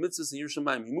Torah, Mitzvahs, and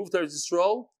Yerushalayim. He moved to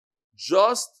Yisrael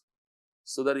just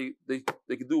so that they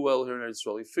could do well here in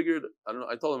Yisrael. He figured, I don't know,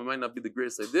 I told him it might not be the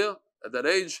greatest idea at that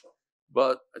age,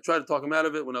 but I tried to talk him out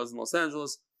of it when I was in Los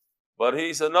Angeles. But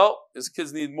he said, no, his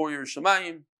kids need more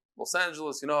Yerushalayim, Los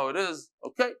Angeles, you know how it is.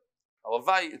 Okay,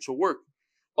 Alavai, it should work.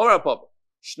 All right, Papa.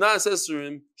 Shnas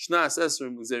Esrim,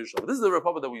 L'Gzeir Shalom. This is the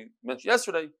Republic that we mentioned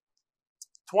yesterday,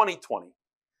 2020.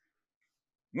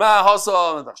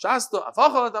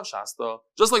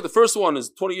 Just like the first one is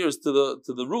 20 years to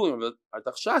the ruling of it,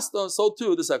 so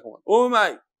too the second one.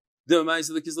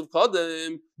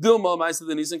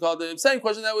 Same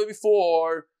question that way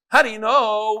before. How do you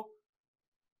know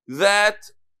that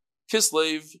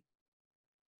Kislev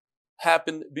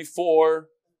happened before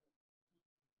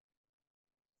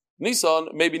Nisan?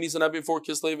 Maybe Nisan happened before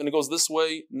Kislev, and it goes this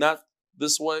way, not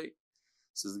this way.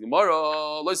 Says the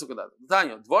Gemara,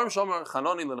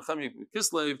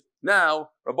 now,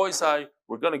 Rabbi Isai,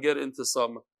 we're going to get into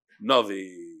some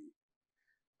Navi.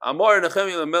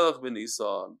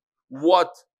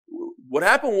 What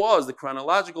happened was, the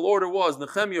chronological order was,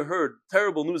 Nehemiah heard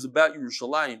terrible news about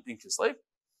Yerushalayim in Kislev,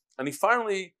 and he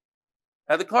finally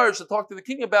had the courage to talk to the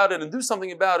king about it and do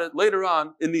something about it later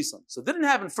on in Nisan. So it didn't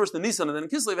happen first in Nisan and then in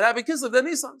Kislev, it happened in Kislev, then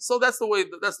Nisan. So that's the way,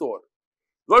 that's the order.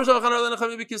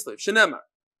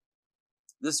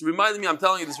 This reminded me, I'm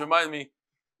telling you, this reminded me,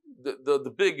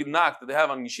 the big knock that they have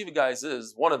on yeshiva guys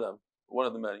is, one of the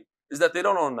many, is that they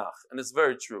don't know Nach. And it's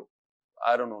very true.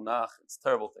 I don't know Nach. It's a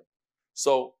terrible thing.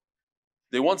 So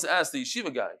they once asked the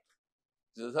yeshiva guy,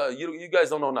 you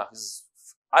guys don't know Nach. He says,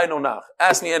 I know Nach.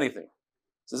 Ask me anything.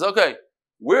 He says, okay,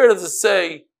 where does it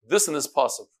say this and this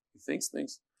pasuk? He thinks.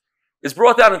 It's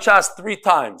brought down in Chas 3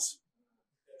 times.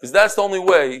 Because that's the only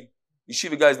way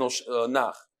yeshiva guys know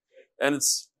Nach. And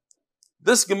it's,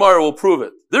 this Gemara will prove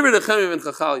it.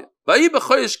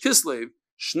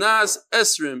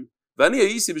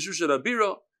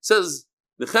 Says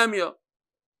Nehemiah,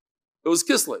 it was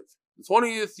Kislev, the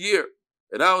 20th year,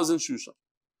 and I was in Shushan.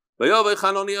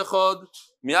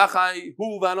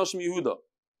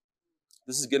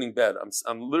 This is getting bad.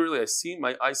 I'm literally, I see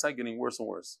my eyesight getting worse and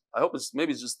worse. I hope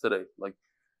maybe it's just today, like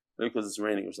maybe because it's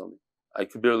raining or something. I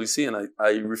could barely see, and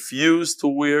I refuse to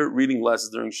wear reading glasses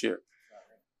during Shir.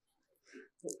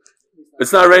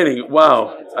 It's not raining.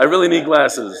 Wow. I really need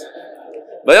glasses.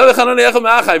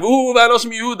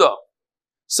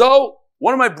 So,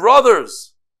 one of my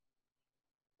brothers,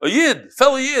 a Yid,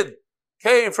 fellow Yid,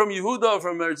 came from Yehuda,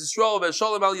 from Eretz Yisrael,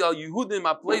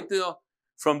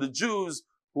 from the Jews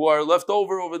who are left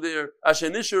over there, who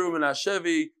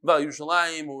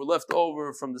were left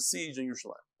over from the siege in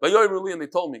Yerushalayim. And they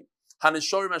told me,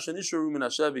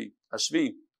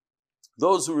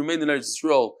 those who remained in Eretz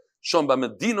Yisrael, Shom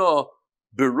Medina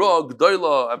Bera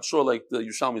G'dayla. I'm sure like the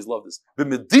Yerushalmis love this.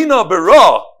 Medina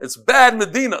Bera. It's bad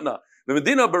Medina. No.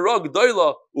 Medina Bera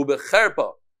G'dayla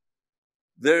Ubecherpa.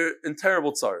 They're in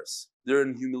terrible tzaras. They're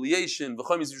in humiliation.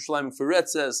 V'chomis Yerushalayim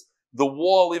Feretzes. The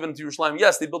wall even to Yerushalayim.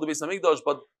 Yes, they built the Beis Hamikdash,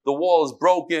 but the wall is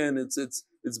broken. It's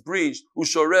breached.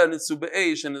 Ushoren Nitzu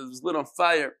Be'esh, and it was lit on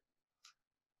fire.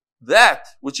 That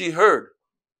which he heard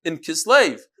in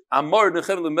Kislev. Amar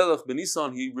Nehemiah Melech ben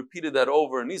Nisan, he repeated that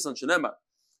over in Nisan Shenemar.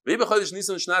 There's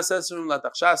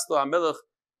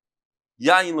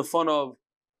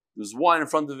wine in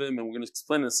front of him, and we're going to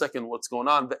explain in a second what's going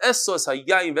on.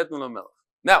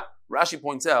 Now, Rashi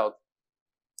points out,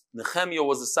 Nehemiah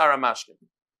was a Sarah Mashkin.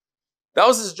 That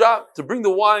was his job, to bring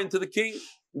the wine to the king.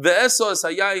 And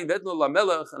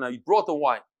he brought the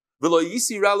wine.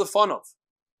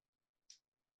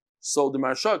 So the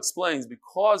Maharsha explains,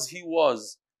 because he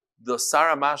was the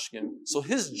Sarah Mashkin, so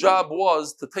his job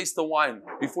was to taste the wine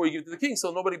before you give it to the king, so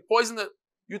nobody poisoned it,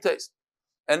 you taste.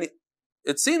 And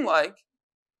it seemed like,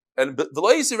 and the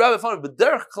Laisi Rabbi found it,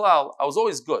 B'derech Klal, I was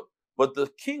always good, but the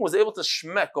king was able to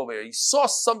shmek over here. He saw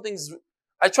something's,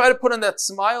 I tried to put on that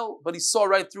smile, but he saw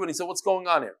right through and he said, what's going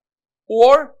on here?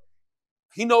 Or,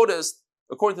 he noticed,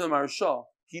 according to the Maharsha,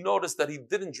 he noticed that he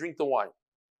didn't drink the wine.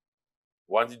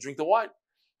 Why didn't he drink the wine?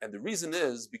 And the reason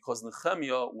is because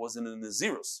Nehemiah was in the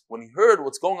Nazirus. When he heard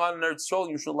what's going on in Eretz Yisrael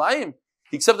and Yerushalayim,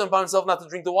 he accepted upon himself not to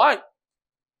drink the wine.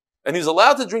 And he was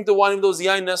allowed to drink the wine even though it was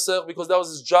Yain Nesach because that was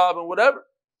his job and whatever.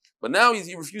 But now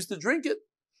he refused to drink it.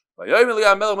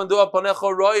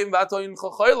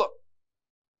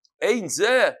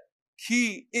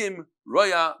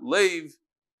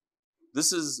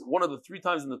 This is one of the 3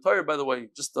 times in the Torah, by the way,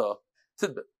 just a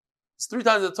tidbit. It's 3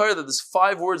 times in the Torah that there's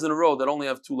 5 words in a row that only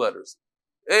have 2 letters.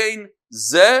 Ein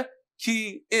ze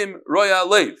ki im roya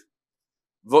leiv.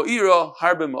 Vo'ira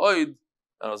harbe ma'oid.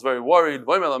 And I was very worried.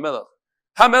 Vo'imel ha-melech.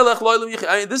 Ha-melech lo'ilum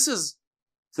yichi. This is,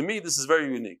 to me, this is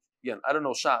very unique. Again, I don't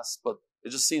know Shas, but it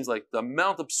just seems like the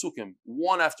amount of psukim,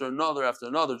 one after another,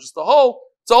 just it's a whole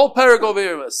paragraph over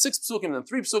here. 6 psukim, then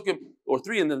 3 psukim, or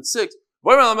 3 and then 6.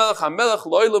 Vo'imel ha-melech, ha-melech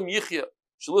lo'ilum yichi.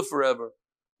 Shall live forever.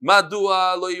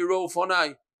 Madua lo yiro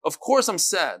fonai. Of course I'm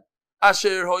sad.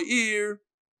 Asher ho'ir,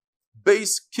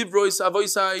 base kivrois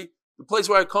avoisai, the place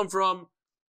where I come from,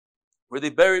 where they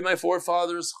buried my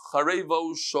forefathers.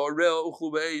 Charevo shoreo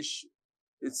uchlu beish.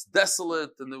 It's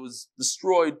desolate and it was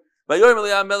destroyed. What do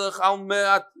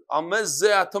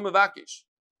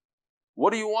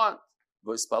you want?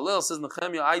 V'yispalel, says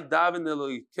Nehemiah, I daven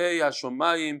Elokei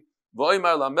Hashomayim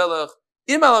v'oymar lamelech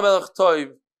im alamelech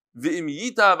toiv v'im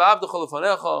yita v'avdecha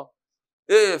lefanecha.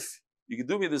 If you could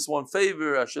do me this one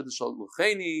favor, Asher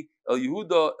t'shalcheni el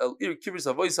Yehuda el ir kivris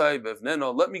avoisai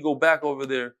v'evneno, let me go back over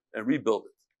there and rebuild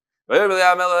it. V'yomer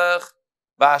le'amelech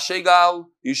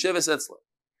v'ashegal yisheves etzla.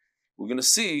 We're going to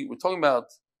see, we're talking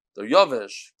about the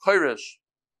Yavesh, Koresh.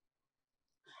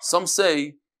 Some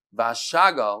say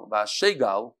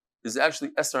Vashegal is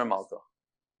actually Esther Malka.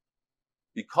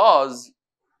 Because,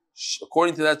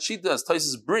 according to that Shita, as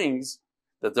Taisus brings,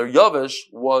 that their Yavesh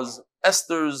was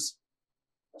Esther's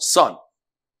son.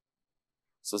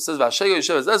 So it says Vashegal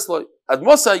Yeshev Etzloi, Ad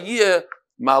Mosai Yeh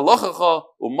Ma'alochacha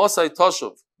U'Mosai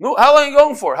Toshuv. No, how long are you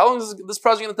going for? How long is this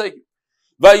project going to take you?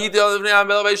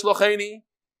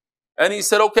 And he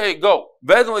said, okay, go.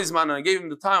 And I gave him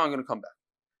the time, I'm going to come back.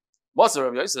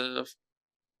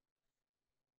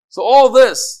 So all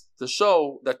this to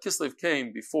show that Kislev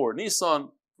came before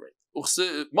Nisan, great. The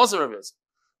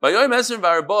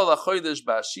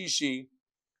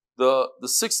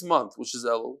 6th month, which is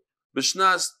Elul,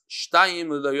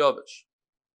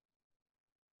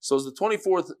 so it's the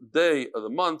 24th day of the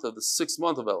month of the 6th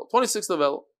month of Elul, 26th of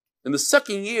Elul, in the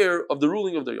 2nd year of the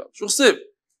ruling of the Yavesh.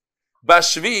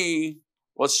 Bashvi,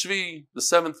 what's Shvi? The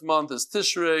 7th month is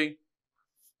Tishrei.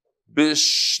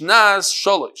 Bishnas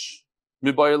Sholish.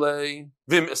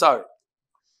 Vimisa.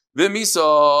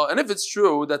 And if it's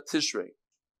true that Tishrei.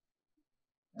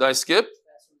 Did I skip?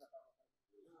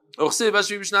 Again,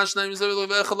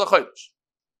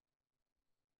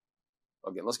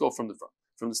 let's go from the front,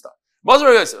 from the start.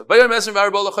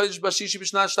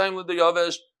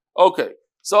 Okay.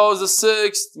 So it's the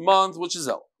 6th month, which is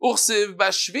El. In the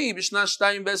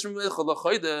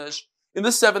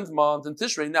 7th month in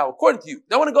Tishrei. Now, according to you,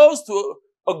 now when it goes to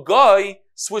a guy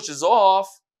switches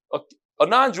off, a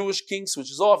non-Jewish king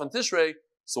switches off in Tishrei,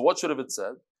 so what should have it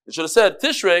said? It should have said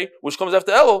Tishrei, which comes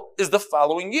after Elul, is the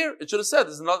following year. It should have said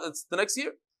it's the next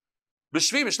year.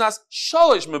 B'shvi b'shnas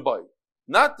shalish mebai,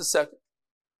 not the 2nd.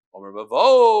 Omer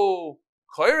bavo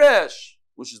koresh,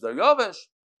 which is the Yavesh.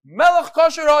 Melech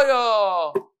Kosher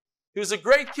Haya. He was a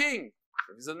great king.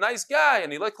 He's a nice guy,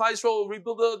 and he let Klal Yisrael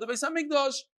rebuild the Beis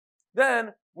Hamikdash.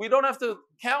 Then we don't have to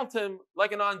count him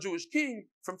like a non-Jewish king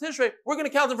from Tishrei. We're going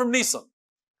to count him from Nisan.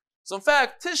 So in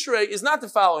fact, Tishrei is not the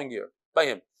following year by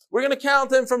him. We're going to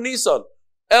count him from Nisan.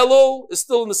 Elul is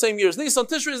still in the same year as Nisan.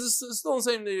 Tishrei is still in the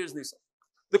same year as Nisan.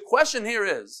 The question here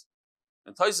is,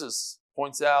 and Taisus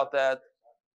points out that,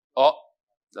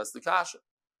 that's the kasha.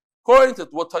 According to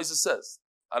what Taisus says,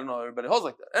 I don't know, everybody holds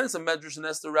like that. And it's a Medrash in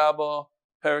Esther Rabbah,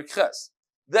 Perek Ches,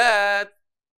 that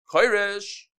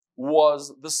Koresh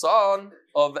was the son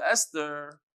of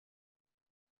Esther.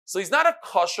 So he's not a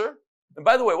kosher. And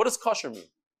by the way, what does kosher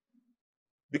mean?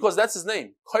 Because that's his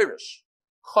name, Koresh.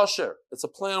 Kosher. It's a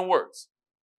play on words.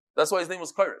 That's why his name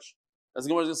was Koresh. As the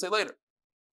Gemara is going to say later.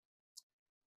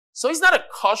 So he's not a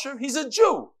kosher, he's a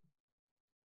Jew.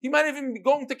 He might even be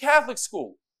going to Catholic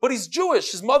school. But he's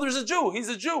Jewish. His mother's a Jew. He's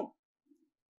a Jew.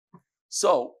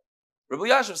 So, Rabbi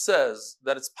Yashiv says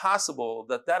that it's possible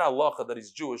that halacha that he's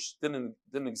Jewish didn't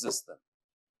exist then.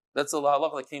 That's a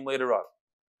halacha that came later on.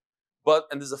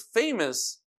 And there's a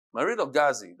famous Marid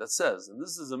al-Ghazi that says, and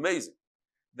this is amazing,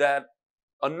 that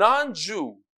a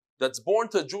non-Jew that's born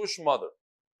to a Jewish mother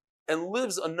and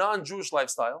lives a non-Jewish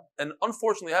lifestyle, and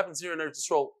unfortunately happens here in Eretz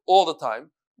Yisrael all the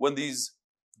time, when these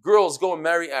girls go and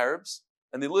marry Arabs,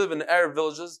 and they live in Arab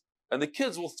villages, and the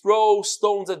kids will throw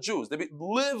stones at Jews. They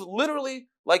live literally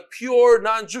like pure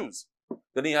non-Jews.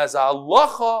 Then he has a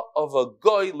halacha of a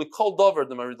goy l'kol davar,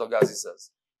 the Marid al-Ghazi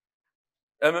says.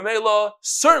 And Memela,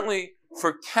 certainly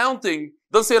for counting,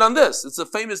 doesn't say it on this, it's a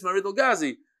famous Marid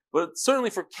al-Ghazi, but certainly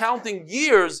for counting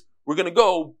years, we're going to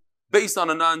go based on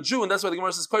a non-Jew, and that's why the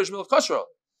Gemara says, Koresh Melech Kosher.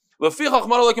 Lefichach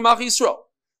Maro Lekim Achi Yisrael.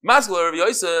 Maskele Rav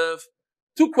Yosef,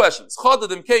 2 questions.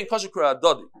 Chadadim Kein Kosher Kura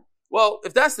Adadi. Well,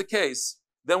 if that's the case,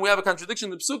 then we have a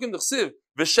contradiction in the Psukim, the Chsiv,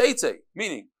 V'sheitze,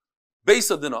 meaning,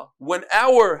 Beis Adina, when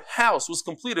our house was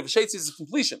completed, V'sheitze is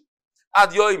completion,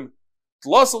 Ad Yoim,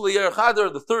 Tlosel L'yer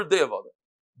Chadar, the 3rd day of Adar.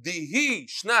 Dihi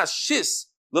Shnas Shis,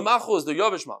 L'machu is the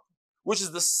Yavesh Malch, which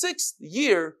is the 6th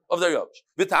year of their Yavesh.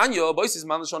 V'tanya, Boisis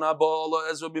Man L'shon Haba,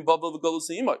 Ezra B'Bavel V'Galus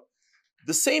Yimai.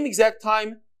 The same exact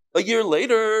time, a year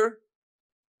later,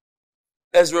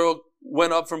 Ezra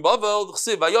went up from Bavel. The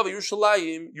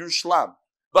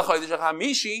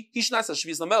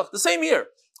same year.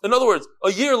 In other words,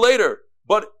 a year later,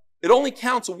 but it only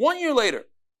counts 1 year later.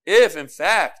 If, in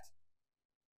fact,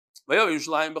 which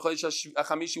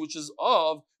is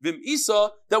of Vim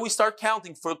Isa, that we start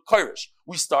counting for Koresh.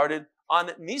 We started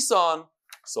on Nisan.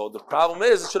 So the problem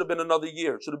is, it should have been another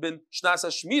year. It should have been Shnas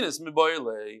HaShminis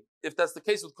Miboyle. If that's the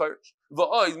case with Koresh.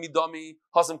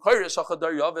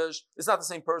 It's not the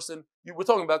same person. We're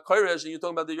talking about Koresh and you're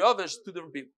talking about the Yavesh, two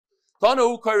different people.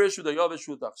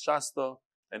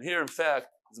 And here, in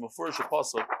fact, is a Mefurish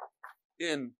Apostle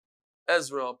in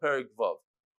Ezra Perik Vav.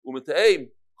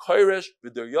 Koresh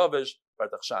v'der Yavesh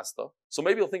v'artach Shasta. So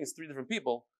maybe you'll think it's three different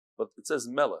people, but it says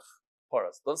Melech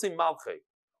Paras. It doesn't say Malchei.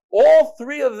 All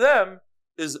three of them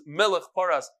is Melech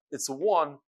Paras. It's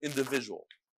one individual.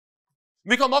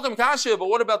 But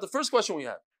what about the first question we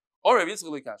had?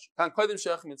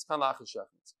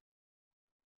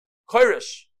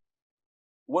 Koresh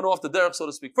went off the derech, so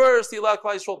to speak. First, he allowed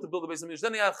Klal Yisrael to build the base of Mikdash.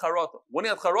 Then he had Charata. When he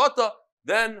had Charata,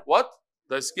 then what?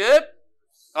 Did I skip?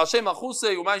 Al Shem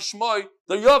Achusei Umay Shmoy,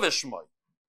 the Yavesh Shmoy.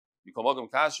 You come welcome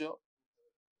Kasha.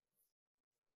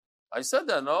 I said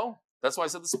that, no? That's why I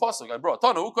said this pasuk. I brought.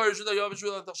 Tana, who Koresh the Yavesh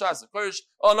Shasa? Koresh.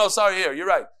 Oh no, sorry. Here, you're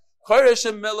right. Koresh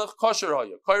and Melech Kosher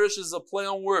Haya. Koresh is a play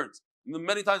on words.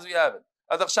 Many times we have it.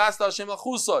 Atachshasta Hashem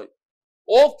Achusei.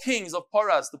 All kings of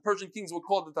Paras, the Persian kings, were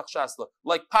called the Tachshasta.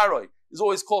 Like Paroi is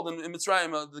always called in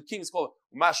Mitzrayim. The king is called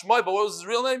Mashmoy. But what was his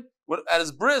real name? At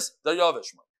his bris, the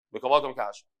Yavesh Shmoy. We come welcome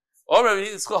Kasha.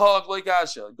 It's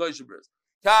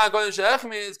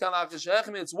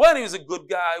when he was a good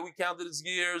guy, we counted his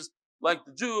years like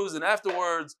the Jews, and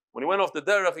afterwards, when he went off the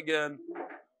derech again,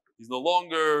 he's no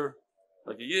longer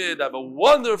like a yid. Have a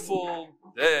wonderful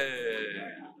day.